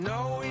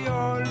No,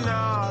 you're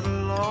not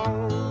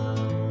alone,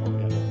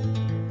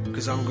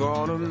 'cause I'm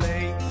gonna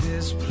make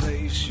this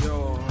place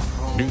your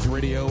home. News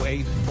Radio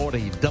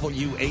 840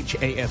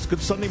 WHAS. Good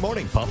Sunday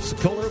morning. Bob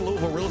Sokoler,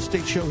 Louisville Real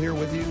Estate Show here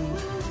with you.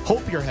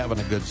 Hope you're having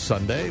a good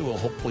Sunday. We'll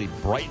hopefully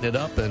brighten it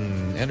up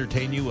and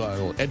entertain you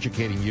while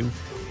educating you.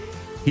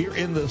 Here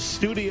in the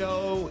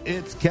studio,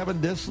 it's Kevin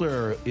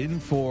Disler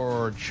in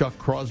for Chuck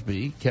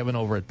Crosby. Kevin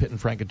over at Pitt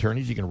and Frank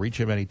Attorneys. You can reach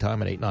him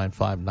anytime at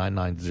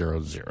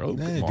 895-9900.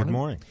 Hey, good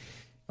morning.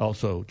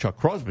 Also, Chuck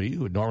Crosby, who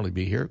would normally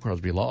be here,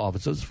 Crosby Law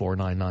Offices,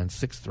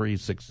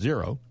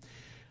 499-6360.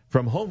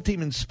 From Home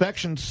Team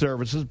Inspection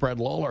Services, Brad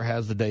Lawler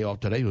has the day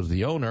off today, who's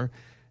the owner.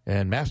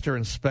 And Master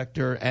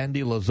Inspector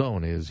Andy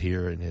Lazone is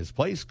here in his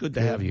place. Good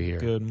to have you here.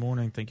 Good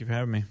morning. Thank you for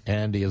having me.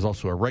 Andy is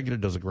also a regular,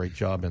 does a great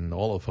job, and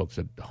all the folks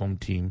at Home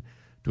Team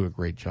do a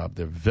great job.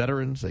 They're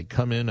veterans. They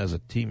come in as a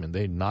team, and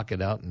they knock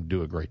it out and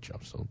do a great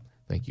job. So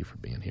thank you for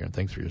being here, and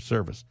thanks for your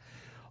service.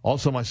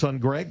 Also, my son,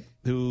 Greg,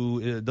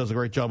 who does a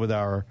great job with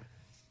our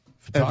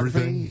photography,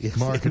 everything,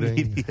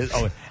 marketing,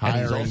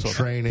 hiring,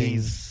 training.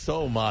 He's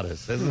so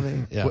modest, isn't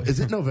he? Yeah. Well,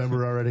 is it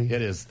November already?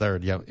 It is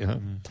 3rd, yeah.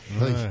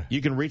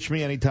 You can reach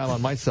me anytime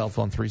on my cell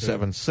phone,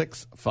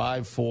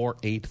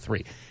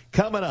 376-5483.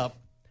 Coming up,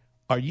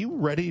 are you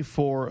ready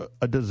for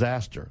a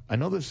disaster? I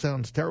know this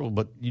sounds terrible,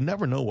 but you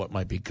never know what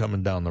might be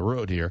coming down the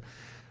road here.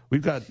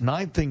 We've got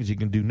 9 things you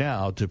can do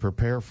now to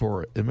prepare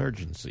for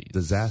emergencies.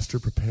 Disaster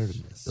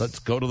preparedness. Let's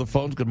go to the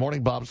phones. Good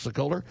morning, Bob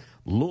Sokoler,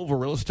 Louisville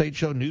Real Estate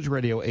Show, News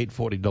Radio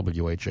 840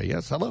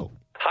 WHAS. Hello.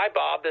 Hi,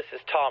 Bob. This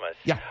is Thomas.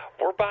 Yeah.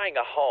 We're buying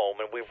a home,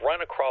 and we've run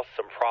across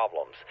some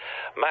problems.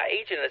 My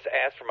agent has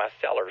asked for my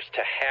sellers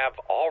to have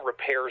all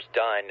repairs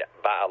done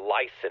by a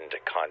licensed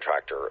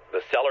contractor.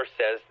 The seller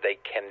says they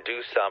can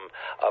do some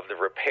of the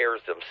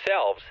repairs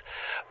themselves,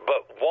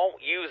 but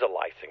won't use a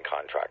licensed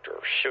contractor.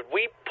 Should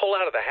we pull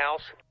out of the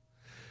house?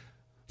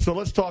 So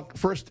let's talk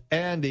first,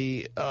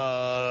 Andy.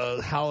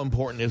 How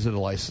important is it a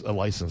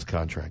licensed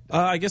contract?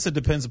 I guess it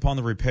depends upon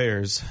the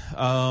repairs.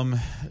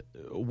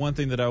 One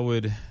thing that I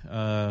would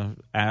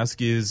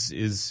ask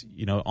is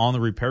on the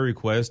repair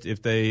request,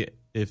 if they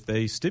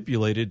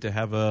stipulated to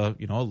have a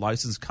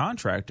licensed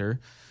contractor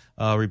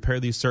repair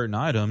these certain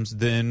items,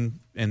 then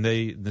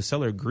the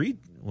seller agreed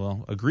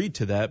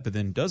to that, but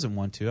then doesn't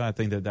want to. I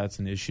think that's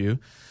an issue.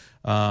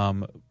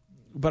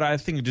 But I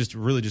think it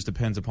really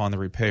depends upon the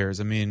repairs.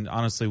 I mean,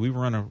 honestly, we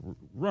run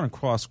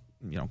across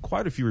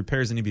quite a few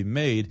repairs that need to be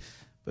made,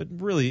 but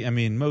really, I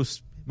mean,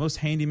 most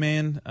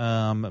handyman,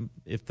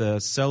 if the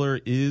seller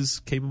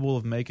is capable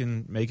of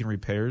making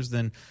repairs,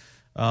 then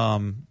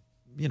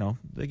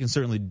they can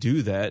certainly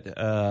do that.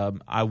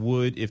 I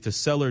would, if the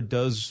seller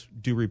does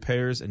do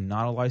repairs and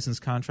not a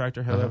licensed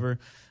contractor, however.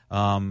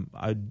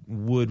 I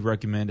would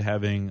recommend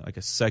having like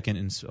a second,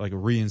 a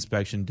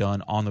reinspection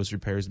done on those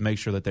repairs, make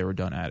sure that they were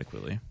done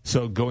adequately.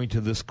 So going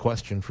to this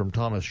question from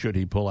Thomas, should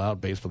he pull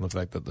out based on the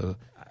fact that the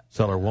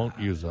seller won't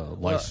use a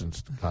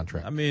licensed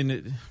contract? I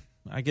mean,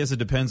 I guess it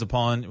depends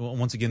upon,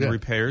 once again, the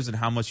repairs and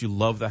how much you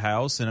love the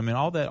house. And I mean,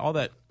 all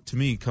that to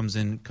me comes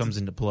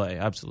into play.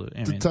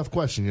 Absolutely. It's a tough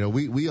question.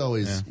 We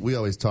always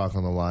talk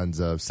on the lines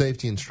of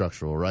safety and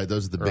structural, right?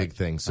 Those are the big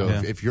things. So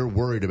if you're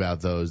worried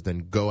about those,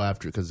 then go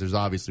after it, because there's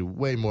obviously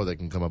way more that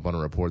can come up on a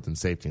report than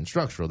safety and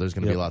structural. There's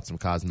going to be lots of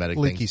cosmetic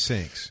leaky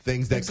sinks,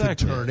 sinks, things that could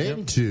turn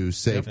into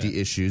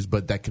safety issues,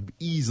 but that could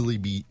easily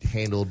be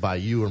handled by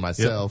you or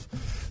myself.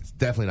 It's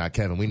definitely not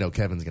Kevin. We know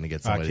Kevin's going to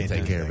get somebody to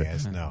take care of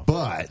it. No.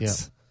 But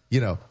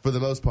for the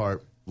most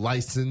part,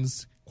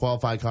 licensed,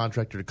 qualified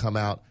contractor to come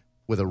out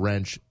with a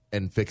wrench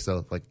and fix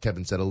like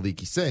Kevin said, a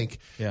leaky sink.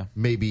 Yeah.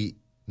 Maybe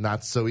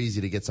not so easy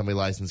to get somebody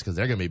licensed because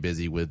they're going to be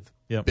busy with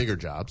bigger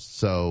jobs.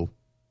 So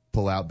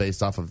pull out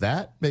based off of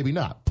that. Maybe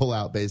not. Pull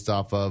out based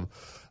off of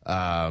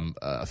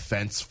a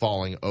fence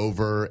falling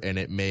over and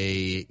it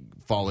may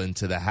fall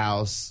into the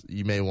house.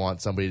 You may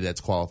want somebody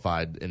that's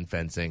qualified in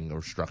fencing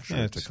or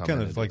structure to come in.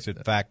 Kind of like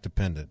it's fact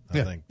dependent,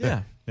 I think.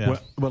 Yeah.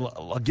 Well,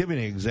 I'll give you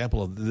an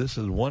example of this.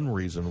 Is one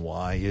reason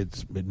why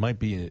it might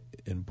be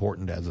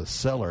important as a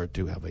seller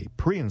to have a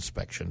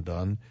pre-inspection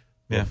done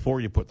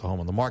before you put the home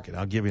on the market.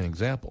 I'll give you an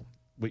example.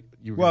 I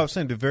was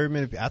saying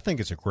I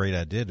think it's a great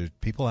idea. Do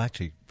people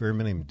actually, very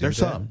many do There's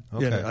that? some.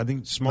 Okay. Yeah, I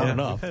think smart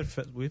enough.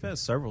 We've had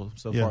several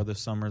so far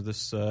this summer,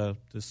 this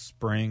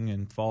spring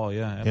and fall.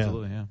 Yeah,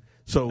 absolutely. Yeah.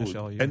 So,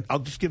 and I'll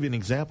just give you an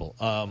example.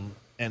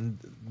 And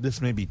this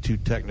may be too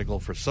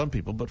technical for some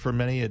people, but for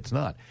many it's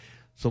not.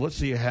 So let's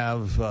say you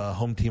have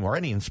Home Team or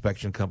any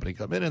inspection company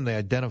come in and they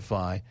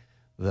identify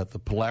that the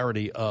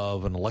polarity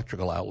of an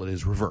electrical outlet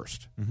is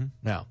reversed. Mm-hmm.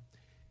 Now,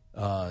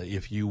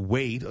 if you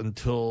wait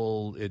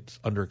until it's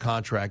under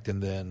contract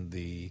and then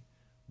the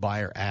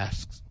buyer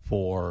asks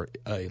for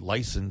a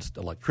licensed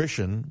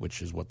electrician,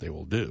 which is what they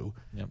will do,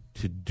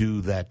 to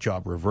do that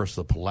job, reverse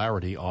the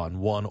polarity on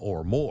one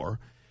or more,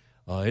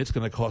 it's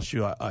going to cost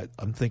you,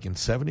 I'm thinking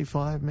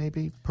 $75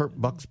 maybe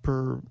bucks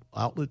per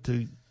outlet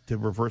to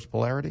reverse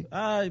polarity?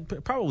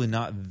 Probably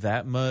not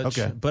that much.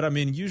 Okay. But I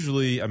mean,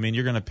 usually,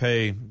 you're going to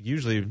pay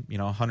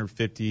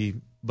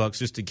 $150 bucks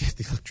just to get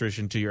the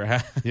electrician to your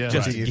house, Yeah,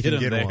 just right. to If get you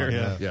them get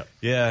there. one, Yeah.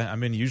 Yeah, I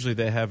mean, usually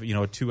they have, a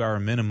 2-hour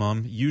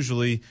minimum.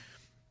 Usually,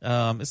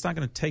 it's not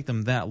going to take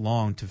them that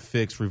long to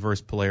fix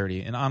reverse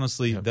polarity. And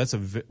honestly, that's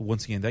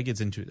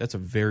that's a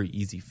very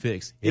easy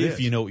fix It if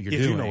is. you know what you're if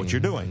doing. you know what you're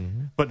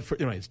doing. But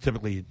it's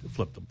typically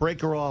flip the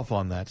breaker off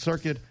on that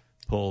circuit,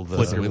 pull the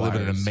Listen, we live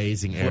in an wires.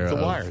 amazing Flip era the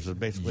of wires is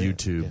basically it.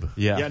 YouTube.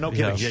 Yeah. No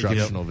kidding. Yeah.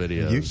 Instructional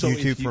videos. YouTube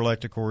if you- for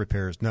electrical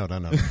repairs. No.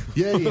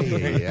 Yeah.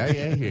 I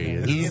hear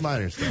you. This is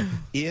minor stuff.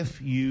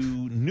 If you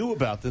knew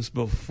about this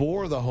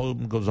before the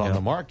home goes on the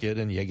market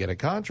and you get a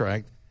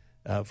contract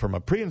from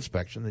a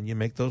pre-inspection, then you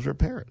make those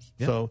repairs.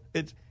 Yeah. So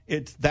it's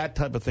that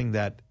type of thing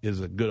that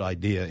is a good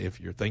idea if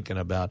you're thinking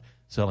about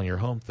selling your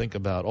home. Think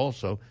about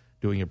also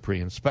doing a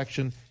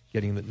pre-inspection,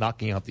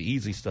 knocking out the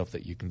easy stuff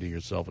that you can do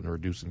yourself and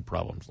reducing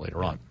problems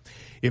later on.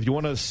 If you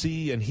want to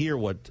see and hear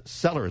what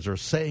sellers are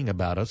saying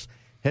about us,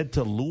 head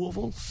to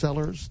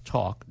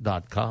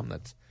LouisvilleSellersTalk.com.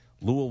 That's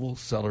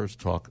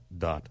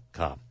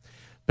LouisvilleSellersTalk.com.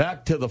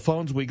 Back to the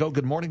phones we go.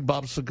 Good morning,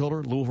 Bob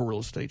Sokoler, Louisville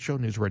Real Estate Show,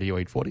 News Radio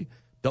 840,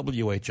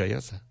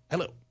 WHAS.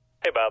 Hello.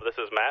 Hey, Bob, this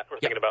is Matt. We're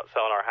thinking about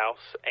selling our house,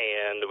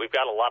 and we've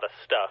got a lot of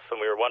stuff, and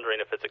we were wondering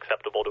if it's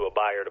acceptable to a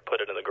buyer to put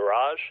it in the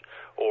garage,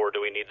 or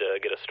do we need to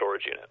get a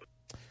storage unit?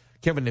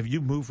 Kevin, have you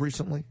moved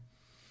recently?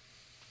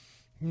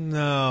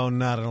 No,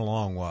 not in a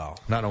long while.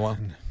 Not in a while.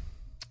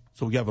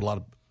 So we have a lot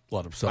of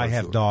sellers. I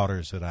have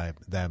daughters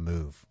that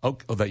move. Oh,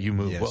 that you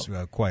move. Yes,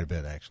 Well, quite a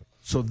bit actually.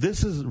 so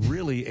this is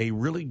really a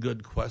really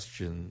good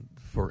question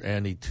for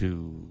Andy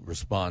to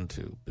respond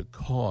to,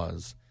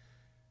 because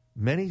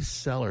many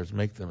sellers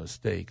make the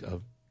mistake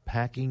of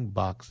packing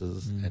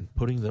boxes and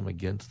putting them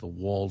against the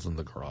walls in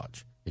the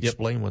garage.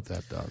 Explain what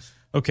that does.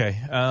 Okay.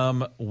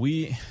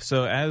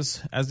 So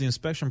as the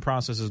inspection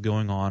process is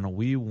going on,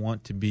 we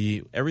want to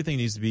be, everything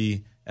needs to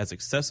be as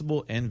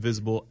accessible and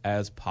visible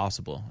as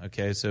possible.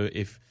 Okay. So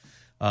if,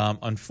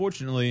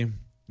 unfortunately,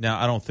 now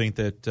I don't think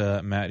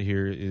that Matt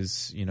here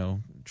is,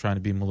 trying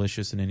to be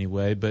malicious in any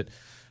way, but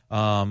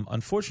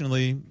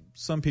unfortunately,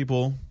 some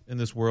people in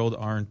this world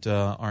aren't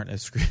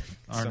as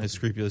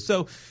scrupulous.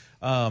 So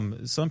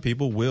some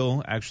people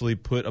will actually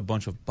put a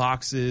bunch of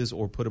boxes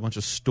or put a bunch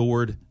of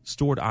stored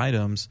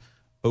items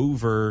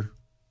over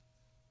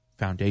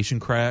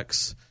foundation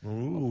cracks,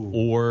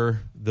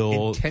 or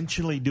they'll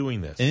Intentionally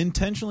doing this.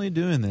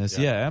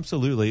 Yeah,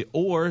 absolutely.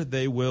 Or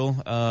they will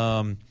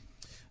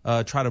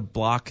try to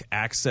block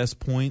access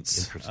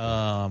points,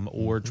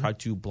 or try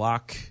to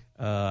block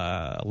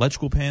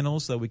electrical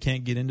panels so that we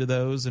can't get into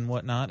those and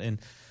whatnot. And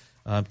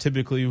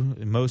typically,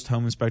 most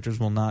home inspectors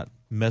will not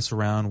mess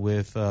around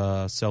with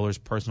sellers'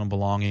 personal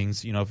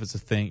belongings. If it's a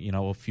thing,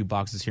 a few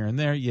boxes here and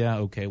there,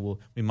 okay, well,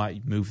 we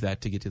might move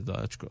that to get to the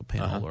electrical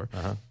panel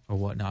or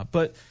whatnot.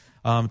 But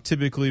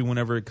typically,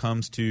 whenever it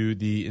comes to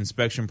the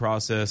inspection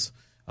process,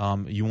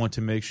 you want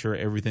to make sure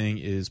everything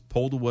is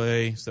pulled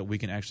away so that we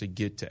can actually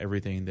get to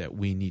everything that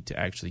we need to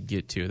actually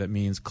get to. That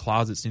means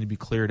closets need to be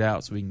cleared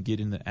out so we can get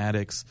in the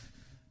attics,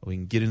 we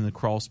can get in the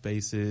crawl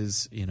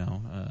spaces,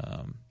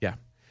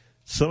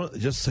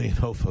 Just so you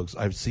know, folks,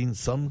 I've seen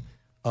some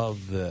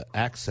of the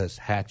access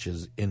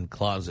hatches in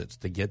closets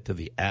to get to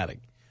the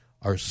attic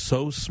are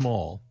so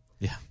small.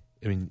 Yeah.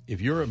 I mean,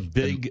 if you're a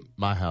big... In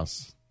my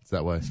house, it's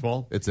that way.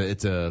 Small? It's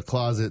a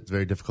closet. It's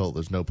very difficult.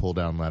 There's no pull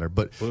down ladder.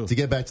 But to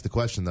get back to the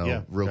question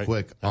though, real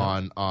quick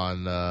on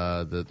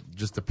the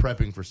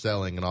prepping for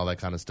selling and all that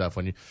kind of stuff.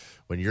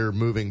 When you're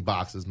moving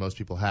boxes, most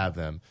people have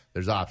them.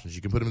 There's options.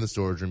 You can put them in the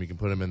storage room. You can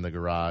put them in the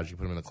garage. You can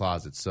put them in the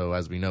closets. So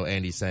as we know,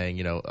 Andy's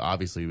saying,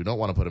 obviously we don't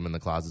want to put them in the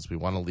closets. We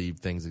want to leave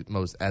things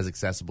as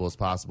accessible as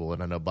possible.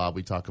 And I know, Bob,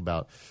 we talk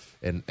about,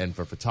 and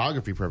for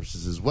photography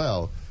purposes as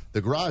well, the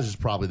garage is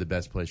probably the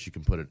best place you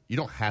can put it. You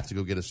don't have to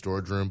go get a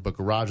storage room, but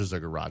garages are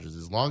garages.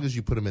 As long as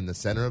you put them in the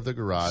center of the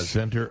garage.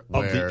 Center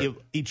of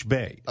each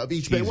bay. Of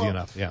each bay. Easy Well,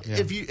 enough, yeah.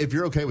 If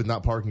you're okay with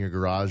not parking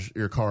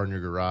your car in your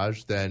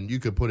garage, then you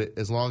could put it,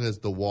 as long as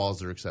the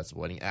walls are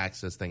accessible, any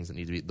access things that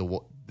need to be,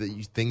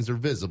 the things are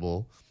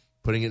visible.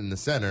 Putting it in the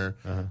center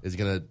is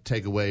going to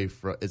take away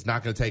from. It's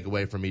not going to take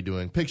away from me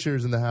doing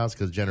pictures in the house,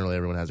 because generally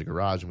everyone has a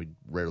garage and we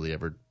rarely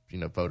ever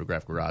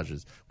photograph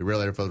garages. We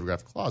rarely ever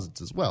photograph closets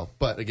as well.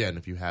 But again,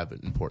 if you have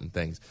important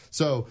things.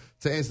 So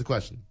to answer the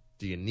question,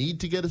 do you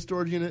need to get a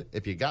storage unit?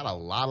 If you got a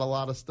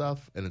lot of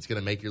stuff and it's going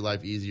to make your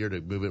life easier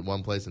to move it in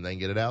one place and then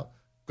get it out,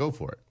 go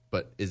for it.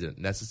 But is it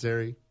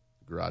necessary?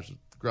 Garage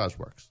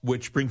works.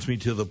 Which brings me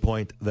to the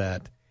point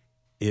that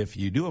if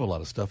you do have a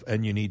lot of stuff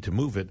and you need to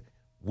move it,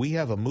 we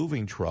have a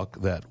moving truck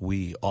that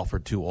we offer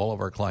to all of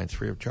our clients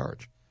free of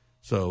charge.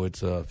 So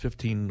it's a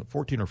 14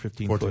 or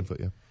 15 foot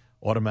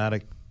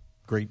automatic,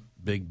 great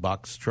big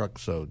box truck.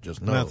 So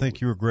just know. And I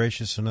think you were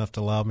gracious enough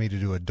to allow me to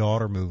do a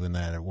daughter move in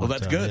that at one time. Well,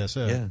 that's good. Yes,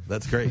 yeah,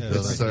 that's great.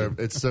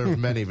 It's served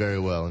many very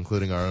well,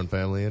 including our own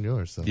family and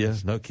yours. So.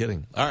 Yes, no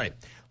kidding. All right,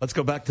 let's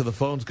go back to the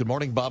phones. Good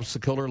morning, Bob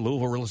Sokoler,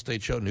 Louisville Real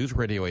Estate Show, News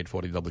Radio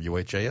 840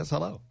 WHAS.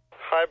 Hello.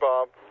 Hi,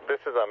 Bob. This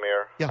is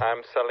Amir. Yeah.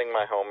 I'm selling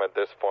my home at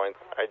this point.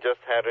 I just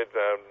had it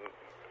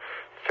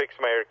fix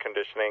my air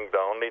conditioning. The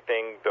only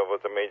thing that was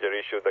a major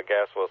issue, the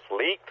gas was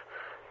leaked,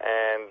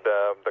 And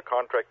the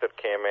contractor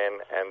came in,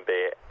 and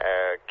they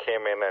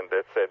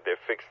said they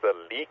fixed the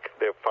leak.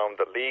 They found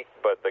the leak,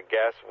 but the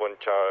gas wasn't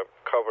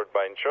covered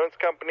by insurance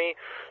company.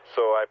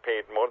 So I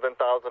paid more than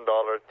 $1,000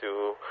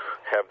 to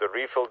have the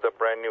refill the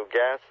brand new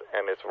gas,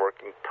 and it's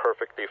working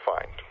perfectly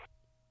fine.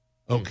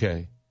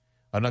 Okay.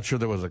 I'm not sure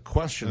there was a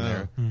question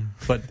there,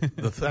 but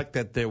the fact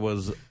that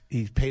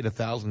he paid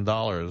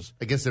 $1,000.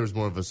 I guess there was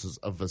more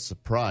of a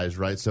surprise,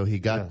 right? So he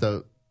got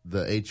the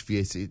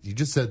HVAC. You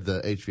just said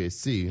the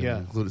HVAC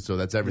included, so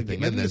that's everything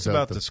Maybe in there. it's So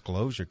about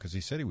disclosure, because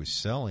he said he was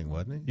selling,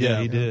 wasn't he? Yeah,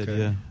 he did. Okay.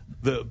 Yeah.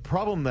 The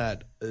problem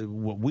that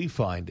what we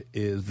find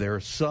is there are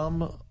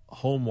some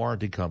home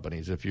warranty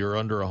companies. If you're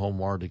under a home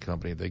warranty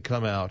company, they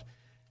come out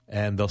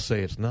and they'll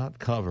say it's not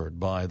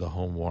covered by the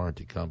home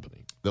warranty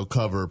company. They'll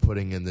cover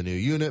putting in the new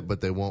unit,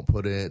 but they won't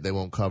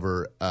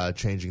cover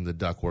changing the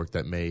ductwork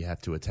that may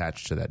have to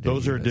attach to that new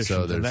Those unit. are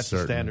additions, So and that's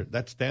standard.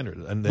 That's standard.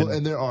 And then,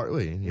 and there are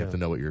you have to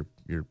know what your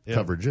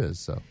coverage is.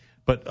 So,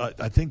 but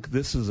I think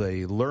this is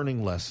a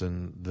learning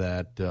lesson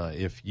that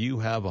if you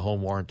have a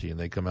home warranty and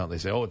they come out and they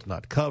say, "Oh, it's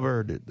not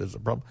covered," there's a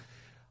problem.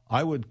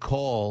 I would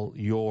call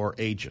your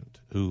agent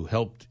who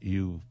helped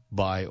you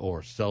buy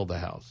or sell the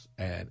house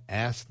and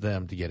ask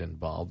them to get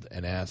involved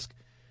and ask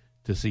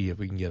to see if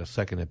we can get a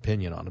second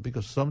opinion on it,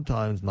 because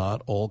sometimes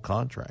not all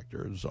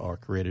contractors are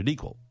created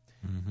equal.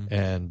 Mm-hmm.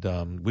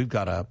 And we've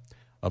got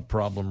a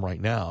problem right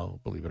now,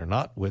 believe it or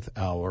not, with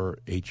our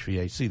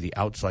HVAC, the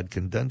outside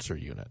condenser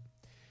unit.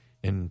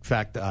 In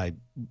fact,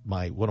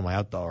 one of my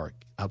outdoor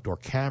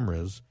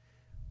cameras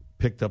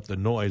picked up the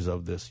noise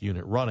of this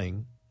unit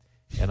running,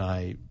 and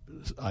I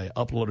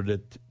uploaded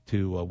it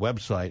to a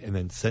website and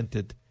then sent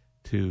it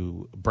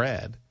to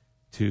Brad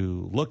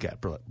to look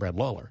at, Brad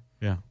Lawler.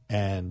 Yeah.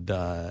 And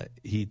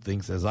he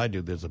thinks, as I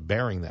do, there's a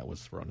bearing that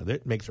was thrown.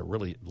 It makes a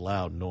really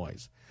loud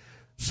noise.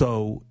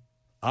 So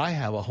I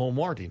have a home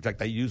warranty. In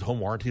fact, I use Home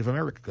Warranty of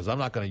America because I'm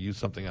not going to use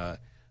something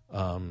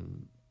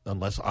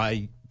unless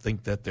I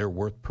think that they're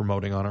worth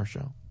promoting on our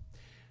show.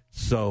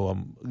 So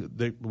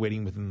they're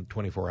waiting within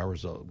 24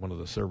 hours. One of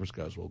the service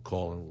guys will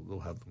call and we'll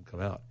have them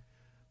come out.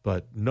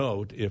 But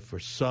note, if for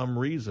some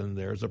reason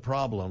there's a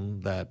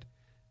problem that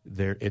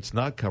it's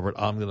not covered,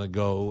 I'm going to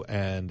go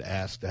and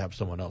ask to have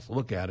someone else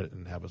look at it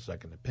and have a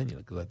second opinion,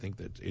 because I think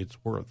that it's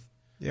worth.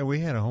 Yeah, we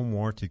had a home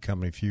warranty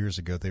company a few years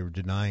ago. They were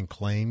denying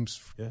claims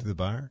to the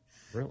buyer.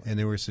 Really? And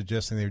they were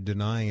suggesting they were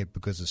denying it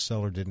because the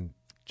seller didn't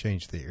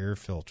change the air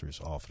filters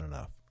often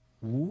enough.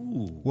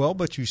 Ooh. Well,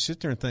 but you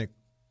sit there and think,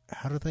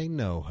 how do they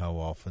know how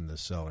often the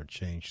seller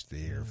changed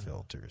the air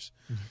filters?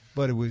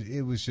 But it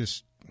was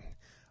just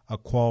a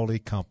quality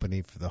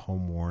company for the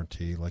home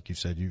warranty. Like you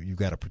said, you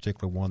got a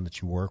particular one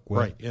that you work with.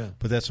 Right, yeah.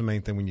 But that's the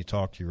main thing when you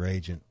talk to your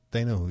agent.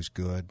 They know who's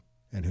good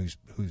and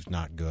who's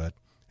not good.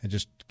 And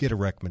just get a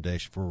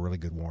recommendation for a really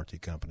good warranty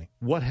company.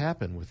 What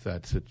happened with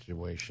that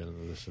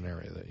situation, the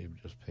scenario that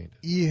you've just painted?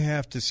 You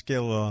have to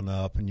scale it on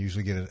up and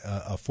usually get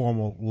a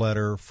formal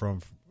letter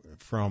from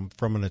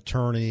an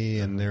attorney,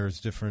 and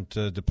there's different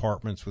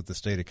departments with the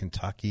state of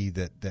Kentucky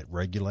that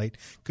regulate.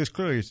 Because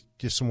clearly it's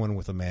just someone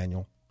with a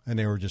manual, and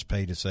they were just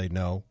paid to say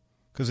no.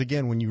 Because,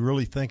 again, when you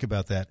really think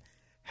about that,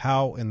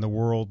 how in the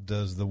world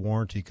does the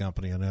warranty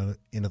company on the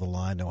end of the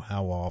line know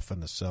how often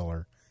the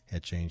seller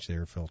had changed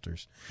air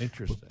filters?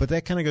 Interesting. But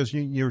that kind of goes,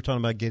 you were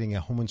talking about getting a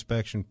home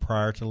inspection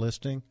prior to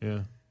listing.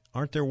 Yeah.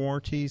 Aren't there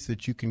warranties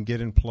that you can get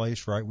in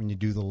place right when you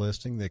do the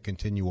listing that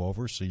continue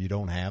over so you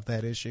don't have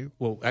that issue?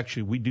 Well,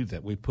 actually, we do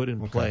that. We put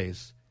in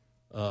place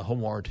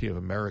Home Warranty of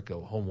America,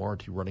 home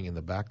warranty running in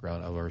the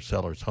background of our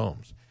sellers'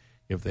 homes.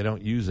 If they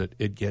don't use it,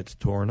 it gets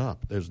torn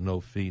up. There's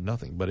no fee,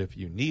 nothing. But if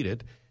you need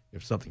it,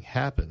 if something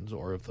happens,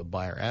 or if the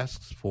buyer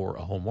asks for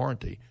a home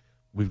warranty,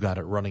 we've got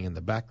it running in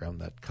the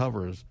background that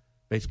covers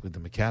basically the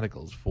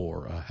mechanicals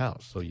for a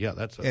house. So, yeah,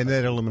 and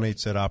that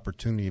eliminates that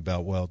opportunity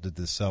about, well, did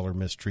the seller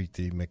mistreat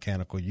the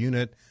mechanical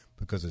unit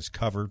because it's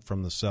covered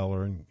from the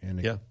seller, and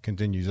it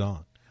continues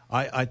on.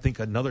 I think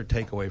another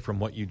takeaway from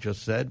what you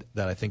just said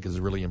that I think is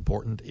really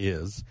important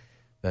is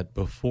that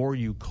before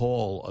you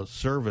call a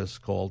service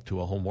call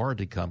to a home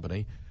warranty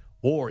company,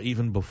 or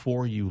even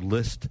before you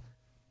list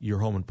your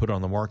home and put it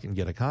on the market and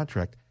get a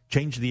contract,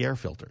 change the air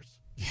filters.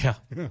 Yeah.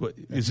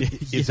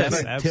 Is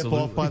that a tip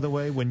off, by the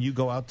way, when you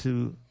go out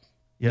to...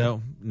 Yeah.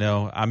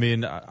 No. I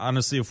mean,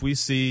 honestly, if we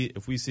see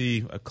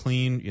a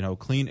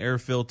clean air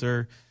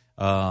filter,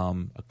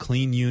 a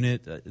clean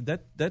unit,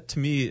 that to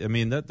me, I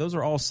mean, those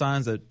are all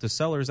signs that the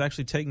seller is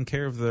actually taking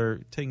care of their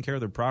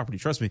property.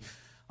 Trust me,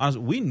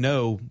 honestly, we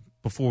know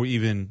before we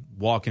even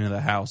walk into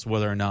the house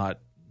whether or not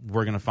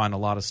we're going to find a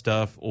lot of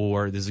stuff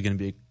or this is going to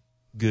be a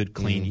good,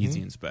 clean,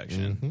 easy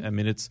inspection. Mm-hmm. I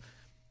mean, it's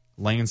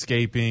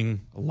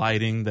landscaping,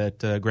 lighting that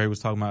Greg was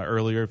talking about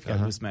earlier. If you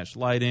got mismatched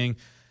lighting,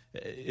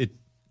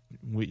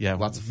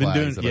 lots of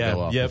flags that'll go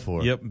off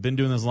before. Yep, been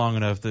doing this long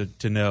enough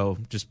to know.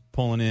 Just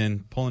pulling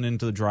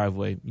into the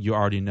driveway, you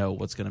already know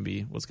what's going to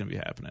be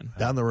happening.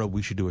 Down the road,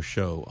 we should do a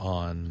show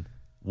on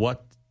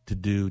what to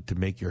do to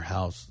make your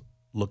house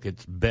look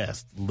its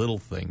best, little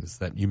things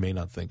that you may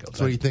not think of.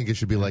 So you think it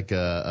should be like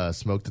a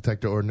smoke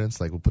detector ordinance?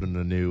 Like we'll put in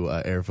a new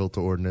air filter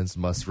ordinance,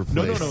 must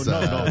replace... No,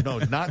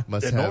 not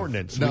an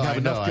ordinance. No, we have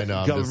enough I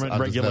know. government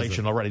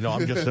regulation already. No,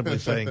 I'm just simply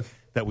saying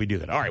that we do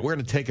that. All right, we're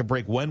going to take a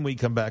break. When we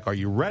come back, are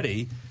you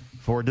ready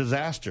for a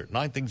disaster?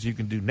 9 things you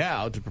can do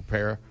now to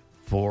prepare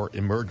for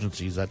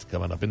emergencies. That's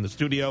coming up in the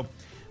studio.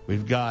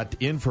 We've got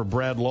in for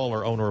Brad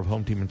Lawler, owner of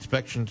Home Team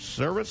Inspection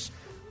Service.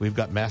 We've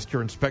got Master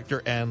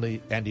Inspector Andy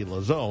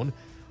Lazzone.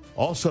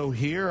 Also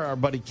here, our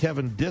buddy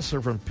Kevin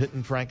Dissler from Pitt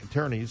and Frank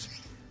Attorneys.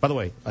 By the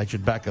way, I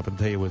should back up and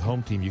tell you with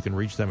Home Team, you can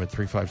reach them at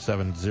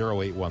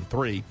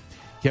 357-0813.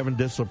 Kevin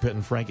Dissler, Pitt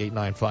and Frank,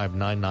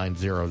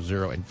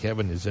 895-9900. And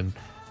Kevin is in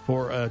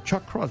for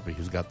Chuck Crosby,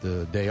 who's got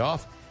the day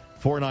off,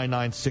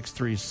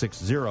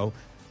 499-6360.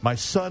 My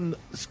son,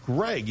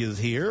 Greg, is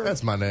here.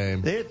 That's my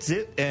name. That's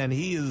it. And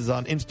he is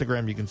on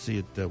Instagram. You can see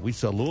it, We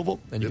Sell Louisville.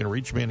 And you can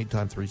reach me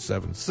anytime,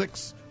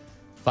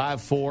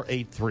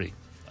 376-5483.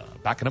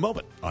 Back in a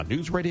moment on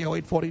News Radio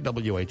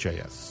 840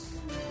 WHAS.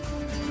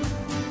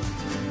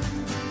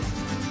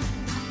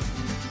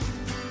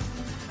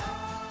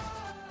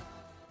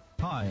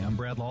 Hi, I'm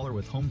Brad Lawler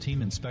with Home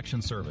Team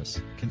Inspection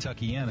Service,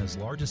 Kentuckiana's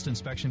largest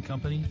inspection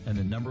company and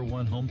the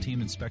 #1 home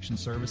team inspection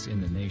service in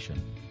the nation.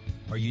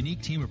 Our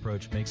unique team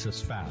approach makes us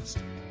fast.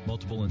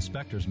 Multiple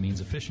inspectors means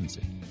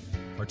efficiency.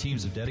 Our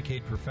teams of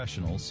dedicated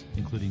professionals,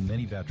 including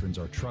many veterans,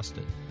 are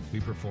trusted. We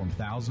perform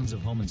thousands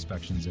of home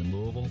inspections in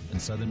Louisville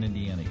and southern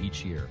Indiana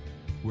each year.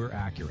 We're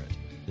accurate.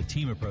 The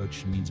team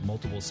approach means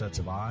multiple sets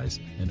of eyes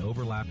and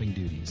overlapping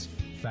duties.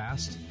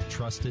 Fast,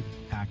 trusted,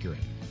 accurate.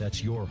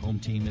 That's your home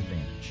team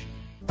advantage.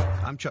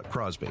 I'm Chuck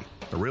Crosby,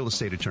 a real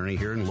estate attorney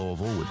here in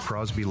Louisville with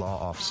Crosby Law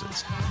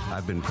Offices.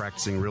 I've been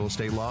practicing real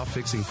estate law,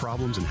 fixing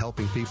problems, and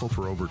helping people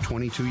for over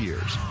 22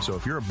 years. So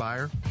if you're a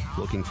buyer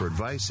looking for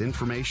advice,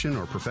 information,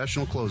 or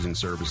professional closing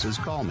services,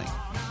 call me.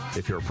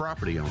 If you're a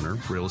property owner,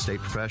 real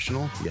estate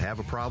professional, you have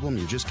a problem,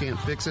 you just can't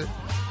fix it,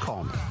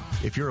 call me.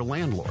 If you're a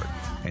landlord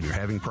and you're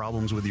having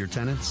problems with your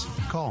tenants,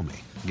 call me.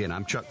 Again,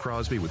 I'm Chuck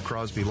Crosby with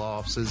Crosby Law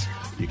Offices.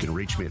 You can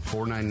reach me at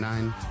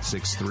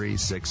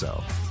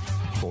 499-6360.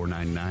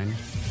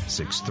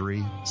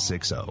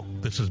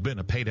 499-6360. This has been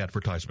a paid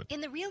advertisement.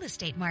 In the real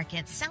estate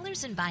market,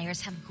 sellers and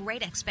buyers have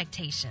great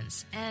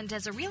expectations. And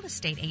as a real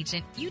estate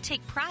agent, you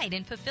take pride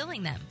in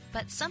fulfilling them.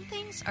 But some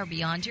things are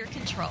beyond your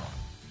control.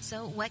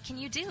 So what can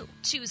you do?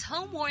 Choose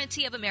Home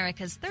Warranty of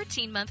America's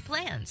 13-month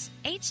plans.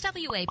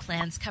 HWA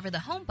plans cover the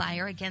home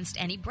buyer against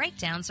any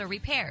breakdowns or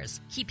repairs,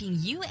 keeping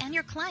you and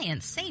your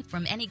clients safe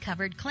from any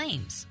covered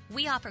claims.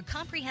 We offer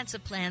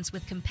comprehensive plans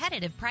with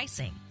competitive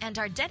pricing, and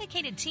our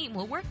dedicated team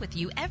will work with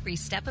you every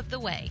step of the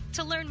way.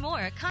 To learn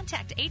more,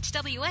 contact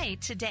HWA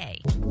today.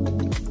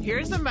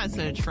 Here's a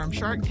message from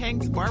Shark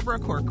Tank's Barbara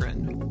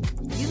Corcoran.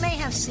 You may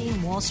have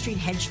seen Wall Street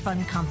hedge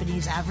fund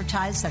companies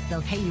advertise that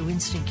they'll pay you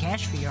instant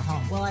cash for your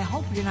home. Well, I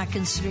hope you're not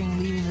considering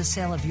leaving the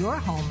sale of your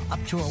home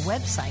up to a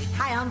website.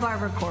 Hi, I'm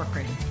Barbara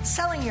Corcoran.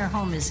 Selling your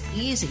home is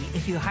easy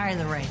if you hire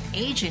the right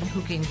agent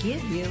who can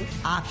give you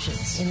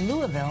options. In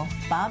Louisville,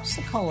 Bob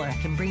Sokoler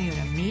can bring you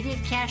an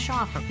immediate cash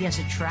offer. He has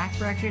a track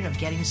record of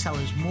getting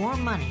sellers more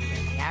money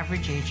than the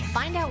average agent.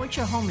 Find out what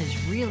your home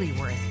is really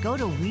worth. Go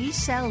to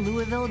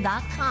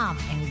WeSellLouisville.com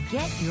and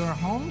get your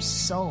home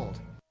sold.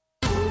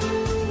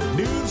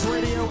 News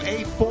Radio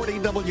 840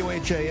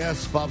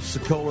 WHAS. Bob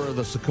Sokoler,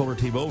 the Sokoler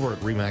team over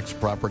at RE/MAX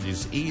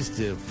Properties East.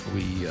 If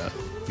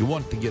you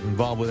want to get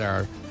involved with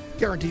our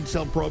guaranteed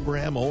sale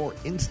program or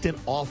instant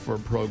offer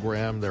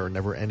program, there are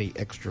never any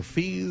extra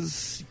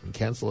fees. You can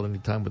cancel at any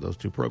time with those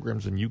two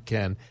programs, and you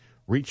can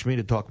reach me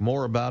to talk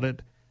more about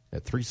it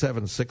at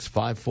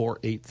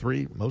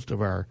 376-5483. Most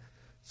of our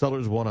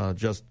sellers want to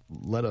just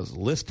let us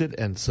list it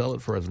and sell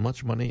it for as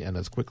much money and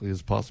as quickly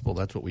as possible.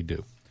 That's what we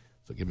do.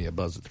 So give me a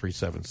buzz at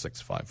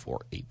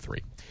 376-5483.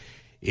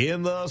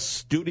 In the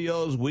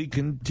studios, we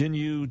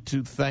continue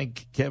to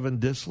thank Kevin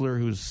Dissler,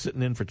 who's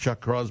sitting in for Chuck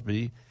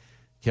Crosby.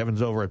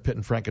 Kevin's over at Pitt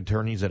and Frank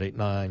Attorneys at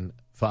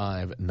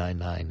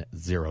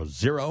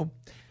 895-9900.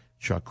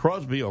 Chuck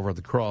Crosby over at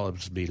the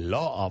Crosby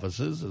Law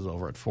Offices is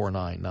over at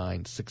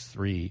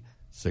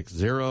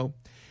 499-6360.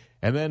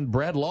 And then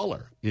Brad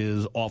Lawler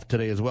is off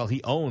today as well.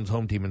 He owns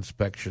Home Team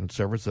Inspection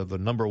Service, the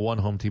 #1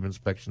 home team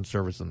inspection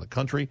service in the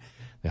country.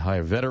 They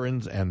hire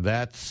veterans, and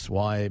that's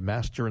why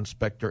Master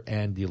Inspector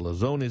Andy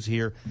Lazzone is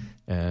here.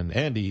 And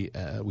Andy,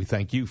 we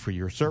thank you for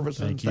your service,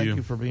 thank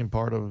you for being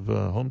part of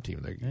Home Team.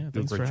 They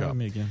do a great job. Having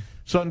me again.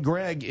 Son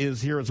Greg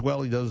is here as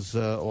well. He does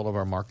all of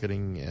our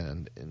marketing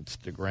and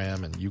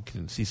Instagram, and you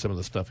can see some of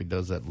the stuff he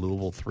does at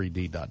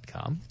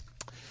Louisville3D.com.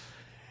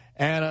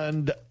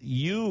 And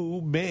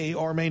you may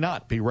or may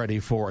not be ready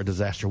for a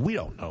disaster. We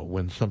don't know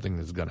when something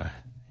is going to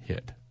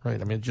hit, right?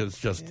 I mean, it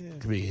just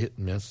could be hit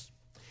and miss.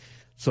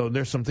 So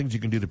there's some things you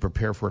can do to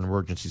prepare for an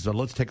emergency. So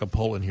let's take a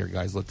poll in here,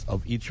 guys,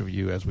 of each of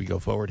you as we go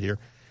forward here.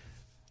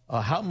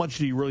 How much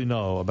do you really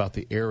know about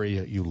the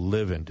area you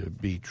live in to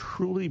be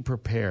truly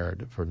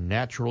prepared for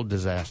natural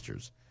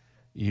disasters?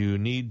 You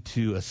need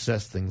to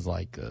assess things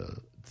like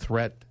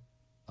threat.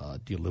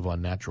 Do you live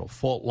on natural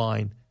fault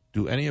line?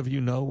 Do any of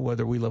you know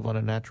whether we live on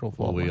a natural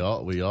fault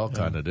line? We all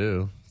kind of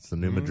do. It's the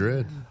new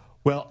Madrid.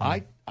 Well,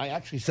 I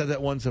actually said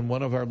that once, and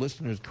one of our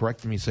listeners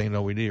corrected me saying,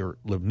 no, we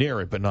live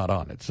near it, but not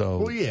on it. So,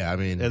 well, yeah, I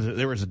mean,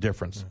 there was a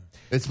difference.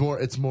 It's more.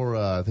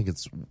 I think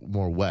it's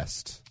more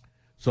west.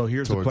 So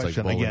here's the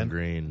question like again.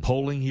 Green,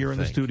 polling here in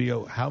the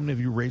studio. How many of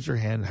you raise your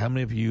hand? How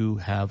many of you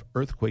have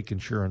earthquake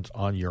insurance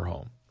on your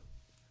home?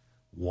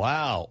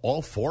 Wow,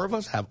 all 4 of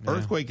us have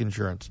earthquake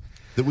insurance.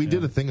 We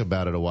did a thing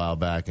about it a while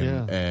back,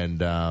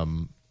 and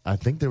I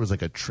think there was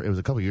like it was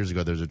a couple of years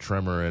ago. There's a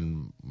tremor,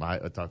 and I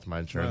talked to my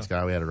insurance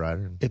guy. We had a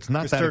rider. It's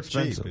not that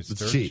expensive.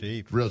 It's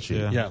cheap, real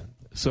cheap. Yeah.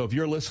 So if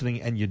you're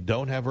listening and you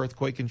don't have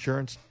earthquake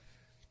insurance,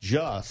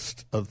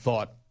 just a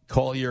thought.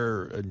 Call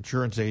your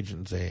insurance agent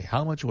and say,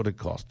 how much would it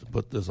cost to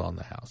put this on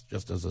the house,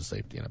 just as a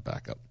safety and a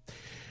backup?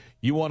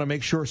 You want to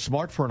make sure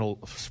smartphone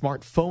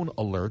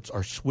alerts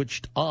are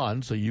switched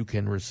on so you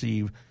can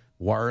receive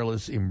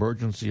wireless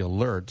emergency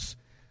alerts.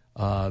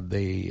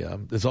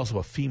 There's also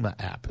a FEMA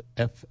app,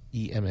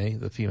 FEMA,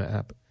 the FEMA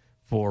app,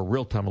 for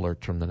real-time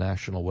alerts from the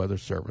National Weather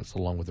Service,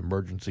 along with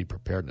emergency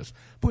preparedness.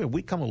 Boy,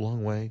 we come a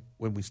long way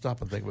when we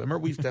stop and think. Remember,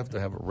 we used to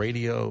have a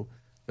radio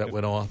that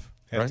went off.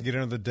 Have to get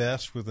under the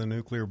desk with the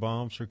nuclear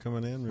bombs are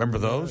coming in. Remember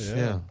those?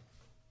 Yeah.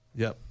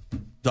 Yep.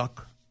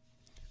 Duck,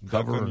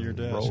 cover, under your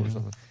desk. Roll or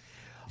something.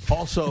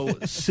 Also,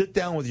 sit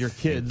down with your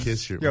kids.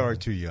 Kiss your. You are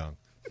too young.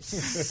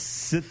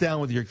 Sit down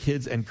with your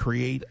kids and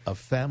create a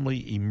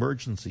family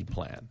emergency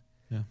plan.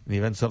 Yeah. In the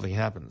event something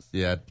happens.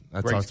 Yeah,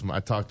 I talk to my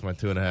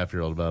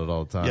 2.5-year-old about it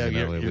all the time.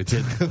 Yeah, we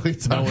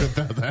talk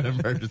about that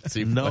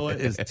emergency plan. Noah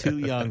is too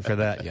young for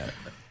that yet.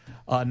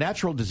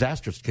 Natural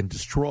disasters can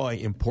destroy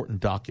important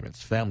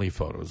documents, family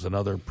photos, and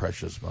other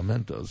precious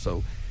mementos.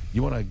 So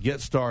you want to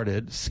get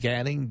started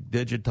scanning,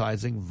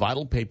 digitizing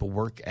vital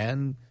paperwork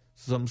and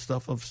some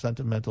stuff of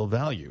sentimental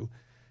value.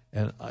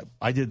 And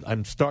I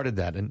started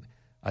that, and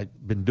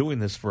I've been doing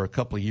this for a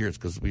couple of years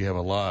because we have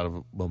a lot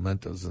of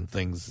mementos and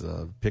things,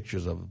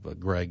 pictures of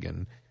Greg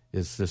and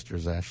his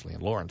sisters Ashley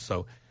and Lauren.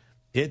 So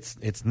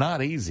it's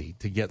not easy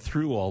to get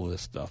through all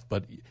this stuff,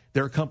 but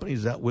there are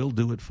companies that will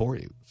do it for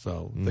you.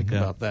 So think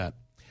about that.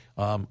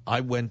 I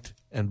went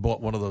and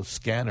bought one of those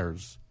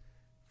scanners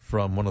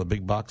from one of the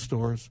big box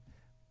stores.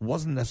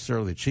 Wasn't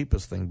necessarily the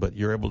cheapest thing, but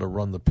you're able to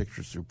run the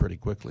pictures through pretty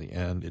quickly,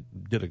 and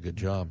it did a good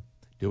job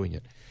doing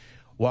it.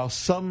 While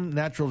some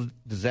natural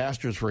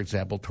disasters, for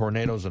example,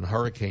 tornadoes and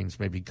hurricanes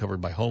may be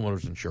covered by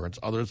homeowners insurance,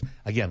 others,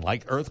 again,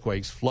 like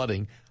earthquakes,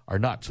 flooding, are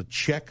not. So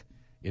check,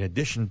 in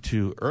addition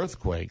to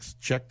earthquakes,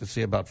 check to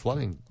see about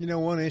flooding. You know,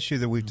 one issue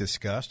that we've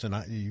discussed, and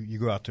you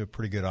go out to a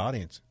pretty good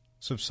audience,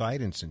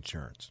 subsidence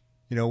insurance.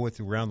 You know,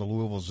 around the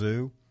Louisville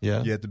Zoo, you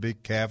had the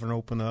big cavern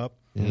open up.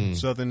 In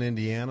southern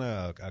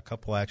Indiana, a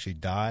couple actually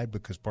died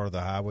because part of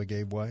the highway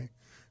gave way.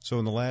 So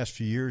in the last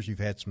few years, you've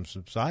had some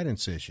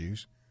subsidence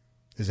issues.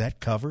 Is that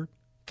covered?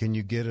 Can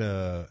you get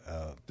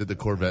Did the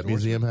Corvette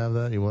Museum have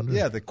that, you wonder?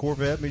 Yeah, the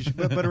Corvette Museum.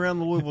 but around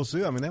the Louisville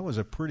Zoo, I mean, that was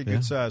a pretty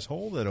good-sized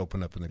hole that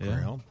opened up in the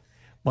ground.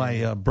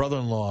 My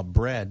brother-in-law,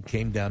 Brad,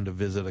 came down to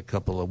visit a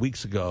couple of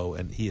weeks ago,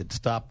 and he had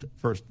stopped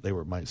first.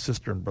 My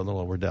sister and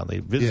brother-in-law were down. They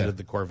visited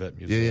the Corvette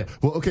Museum. Yeah.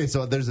 Well, okay,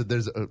 so there's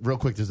a real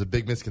quick, there's a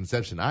big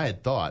misconception. I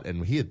had thought,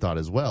 and he had thought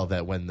as well,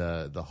 that when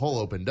the hole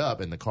opened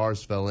up and the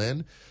cars fell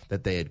in,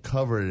 that they had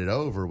covered it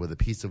over with a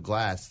piece of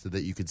glass so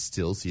that you could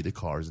still see the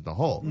cars in the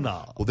hole.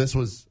 No. Well, this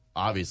was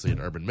obviously an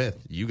urban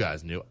myth. You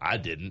guys knew. I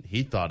didn't.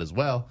 He thought as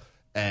well.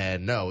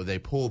 And no, they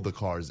pulled the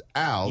cars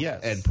out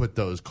and put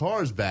those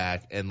cars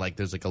back, and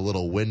there's a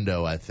little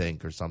window, I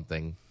think, or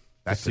something.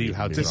 To see a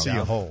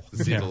hole.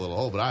 To see the little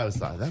hole. But I always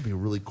thought that'd be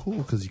really cool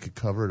because you could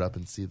cover it up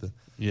and see the.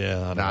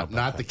 Yeah,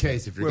 not the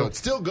case. If you're going,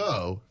 still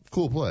go.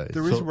 Cool place.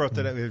 The reason we brought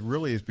that up, it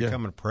really is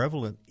becoming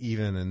prevalent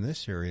even in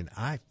this area, and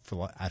I feel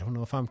like I don't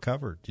know if I'm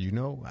covered. Do you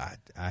know?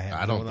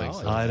 I don't think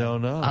so. I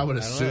don't know. I would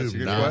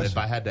assume not. Question. If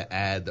I had to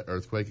add the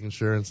earthquake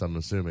insurance, I'm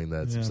assuming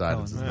that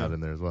subsidence is not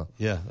in there as well.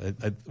 Yeah,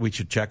 we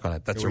should check on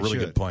it. That's a really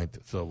good point.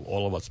 So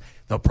all of us,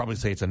 they'll probably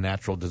say it's a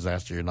natural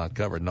disaster. You're not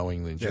covered,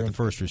 knowing the insurance. The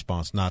first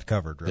response, not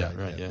covered, right?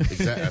 Yeah, right. Yeah.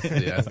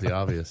 Exactly. That's the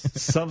obvious.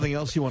 Something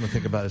else you want to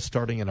think about is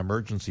starting an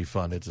emergency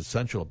fund. It's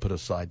essential to put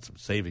aside some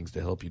savings to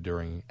help you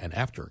during and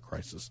after a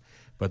crisis.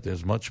 But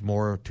there's much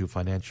more to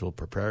financial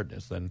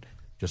preparedness than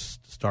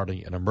just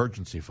starting an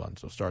emergency fund.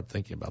 So start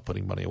thinking about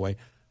putting money away,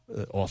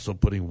 also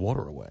putting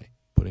water away,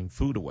 putting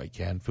food away,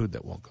 canned food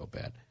that won't go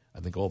bad. I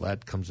think all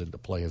that comes into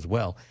play as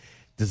well.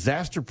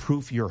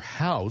 Disaster-proof your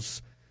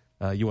house.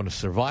 You want to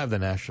survive a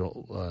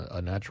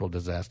natural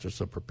disaster,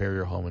 so prepare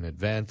your home in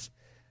advance.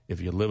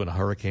 If you live in a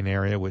hurricane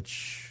area,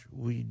 which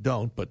we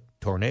don't, but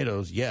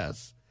tornadoes,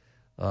 yes,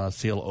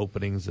 seal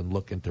openings and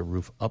look into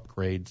roof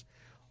upgrades.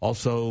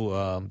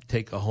 Also,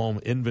 take a home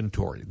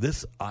inventory.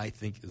 This, I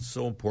think, is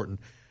so important.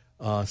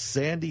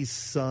 Sandy's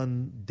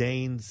son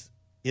Dane's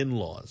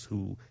in-laws,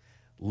 who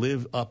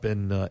live up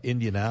in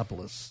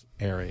Indianapolis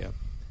area,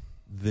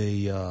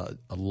 they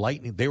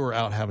were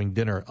out having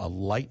dinner. A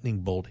lightning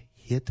bolt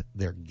hit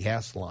their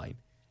gas line,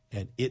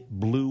 and it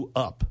blew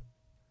up.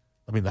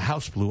 I mean, the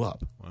house blew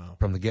up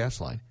from the gas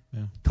line.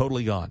 Yeah.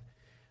 Totally gone.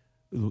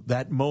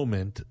 that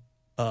moment,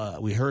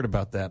 we heard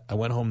about that. I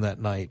went home that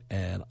night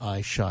and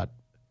I shot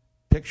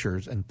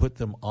pictures and put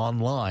them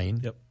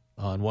online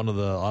on one of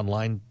the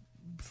online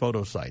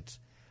photo sites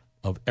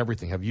of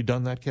everything. Have you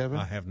done that, Kevin?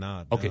 I have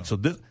not. Okay, no. so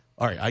this.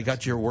 All right, I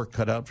got your work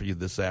cut out for you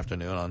this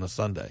afternoon on a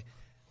Sunday.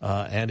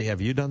 Andy,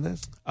 have you done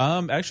this?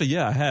 Actually,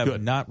 yeah, I have.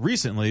 Good. Not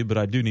recently, but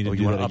I do need to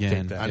do it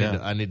again.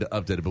 I need to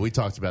update it, but we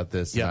talked about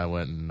this, and I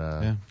went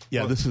and...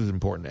 this is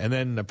important. And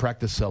then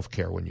practice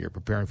self-care when you're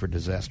preparing for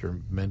disaster.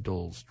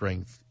 Mental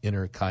strength,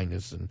 inner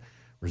kindness, and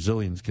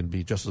resilience can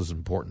be just as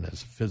important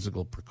as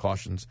physical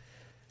precautions.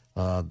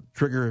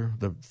 Trigger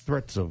the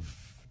threats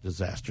of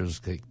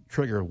disasters,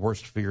 trigger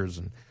worst fears,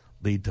 and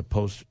lead to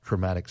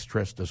post-traumatic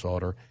stress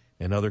disorder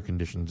and other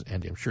conditions.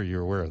 Andy, I'm sure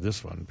you're aware of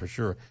this one for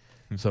sure.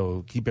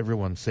 So keep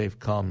everyone safe,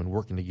 calm, and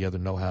working together.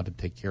 Know how to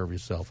take care of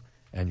yourself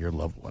and your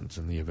loved ones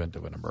in the event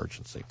of an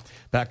emergency.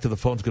 Back to the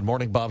phones. Good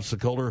morning, Bob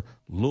Sokoler,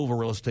 Louisville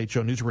Real Estate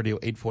Show, News Radio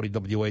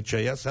 840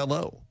 WHAS.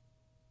 Hello.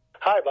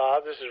 Hi,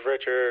 Bob. This is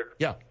Richard.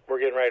 Yeah. We're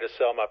getting ready to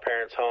sell my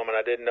parents' home, and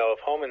I didn't know if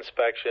home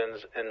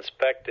inspections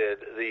inspected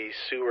the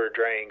sewer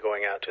drain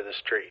going out to the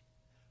street.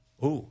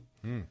 Ooh.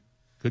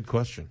 Good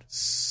question.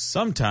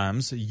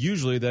 Sometimes,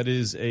 usually that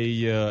is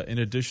an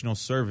additional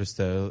service,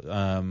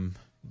 though.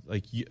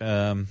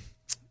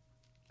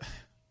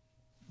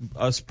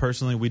 Us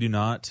personally, we do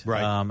not.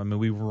 Right. I mean,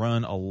 we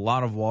run a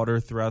lot of water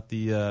throughout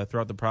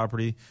the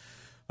property.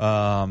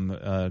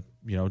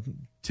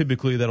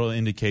 Typically that'll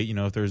indicate,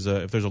 if there's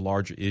a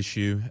larger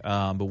issue.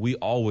 But we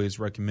always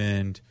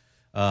recommend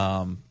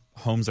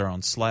homes that are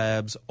on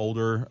slabs.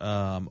 Older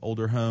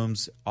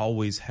homes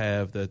always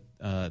have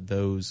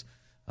those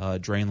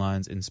drain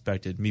lines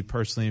inspected. Me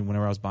personally,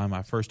 whenever I was buying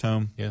my first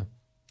home, it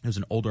was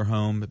an older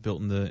home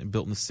built in the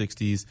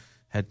 60s,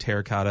 had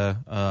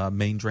terracotta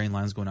main drain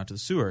lines going out to the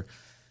sewer.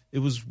 It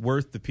was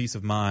worth the peace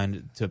of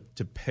mind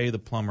to pay the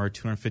plumber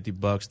 $250,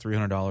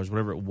 $300,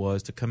 whatever it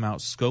was, to come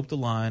out, scope the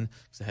line,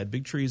 because it had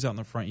big trees out in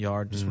the front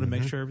yard. Just want to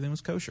make sure everything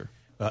was kosher.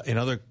 In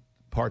other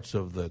parts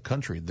of the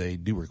country, they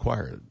do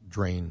require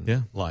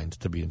drain lines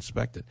to be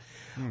inspected.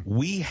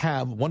 We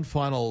have one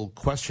final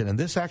question, and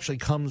this actually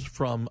comes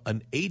from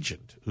an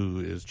agent who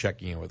is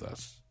checking in with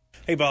us.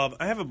 Hey, Bob,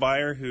 I have a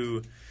buyer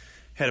who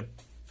had a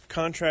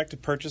contract to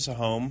purchase a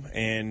home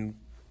and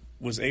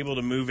was able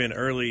to move in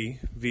early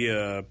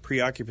via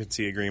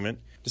pre-occupancy agreement.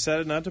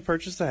 Decided not to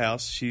purchase the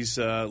house. She's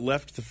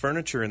left the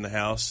furniture in the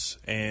house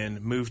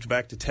and moved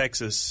back to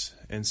Texas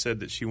and said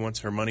that she wants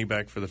her money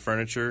back for the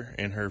furniture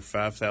and her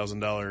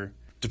 $5,000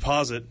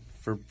 deposit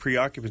for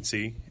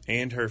pre-occupancy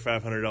and her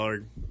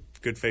 $500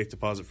 good faith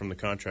deposit from the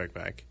contract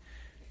back.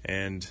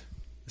 And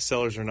the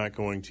sellers are not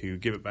going to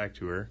give it back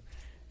to her.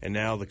 And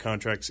now the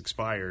contract's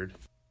expired.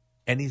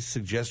 Any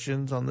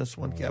suggestions on this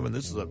one, Kevin?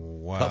 This is a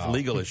tough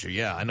legal issue.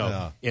 Yeah, I know.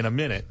 Yeah. In a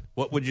minute,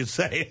 what would you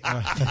say?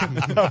 I'm laughing,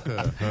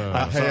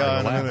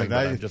 but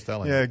I'm just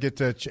telling you. Yeah, get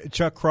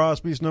Chuck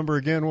Crosby's number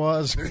again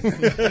was.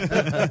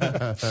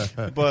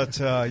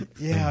 But,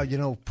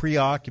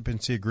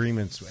 pre-occupancy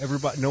agreements.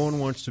 No one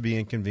wants to be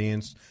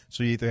inconvenienced,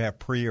 so you either have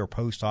pre- or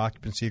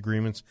post-occupancy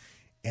agreements.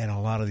 And a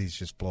lot of these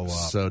just blow up.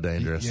 So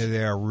dangerous. Yeah,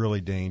 they are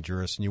really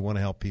dangerous, and you want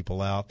to help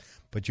people out.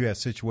 But you have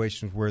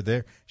situations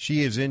where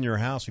she is in your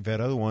house. You've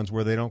had other ones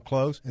where they don't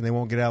close, and they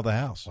won't get out of the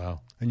house.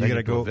 Wow. And you got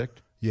to go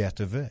evict? You have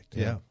to evict,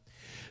 yeah.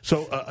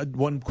 So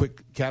one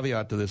quick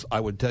caveat to this. I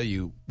would tell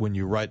you, when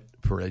you write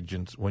for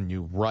agents, when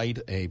you write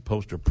a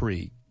post or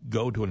pre,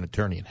 go to an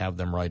attorney and have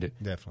them write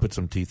it. Definitely. Put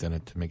some teeth in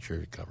it to make sure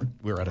you're covered.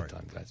 We're out of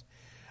time, guys.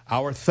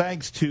 Our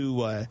thanks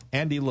to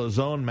Andy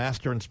Lazone,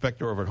 Master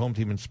Inspector over at Home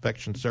Team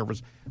Inspection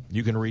Service.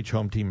 You can reach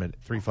Home Team at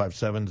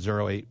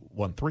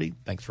 357-0813.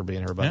 Thanks for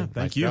being here, buddy.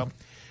 Thank you. Job.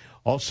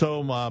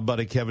 Also, my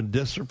buddy Kevin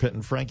Disser, Pitt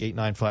and Frank,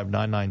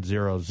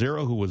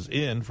 895-9900, who was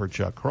in for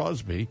Chuck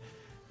Crosby.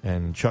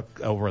 And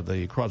Chuck over at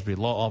the Crosby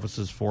Law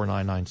Offices,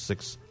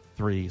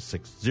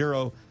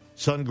 499-6360.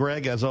 Son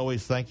Greg, as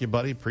always, thank you,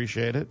 buddy.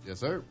 Appreciate it. Yes,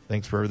 sir.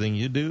 Thanks for everything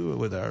you do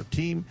with our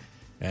team.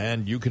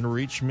 And you can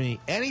reach me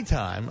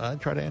anytime. I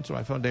try to answer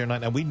my phone day or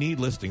night. And we need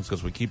listings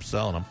because we keep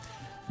selling them.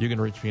 You can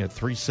reach me at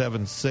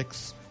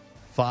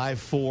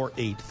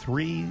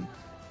 376-5483.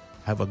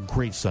 Have a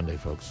great Sunday,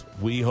 folks.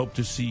 We hope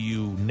to see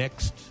you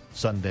next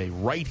Sunday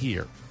right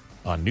here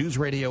on News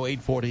Radio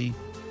 840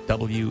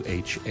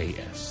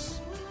 WHAS.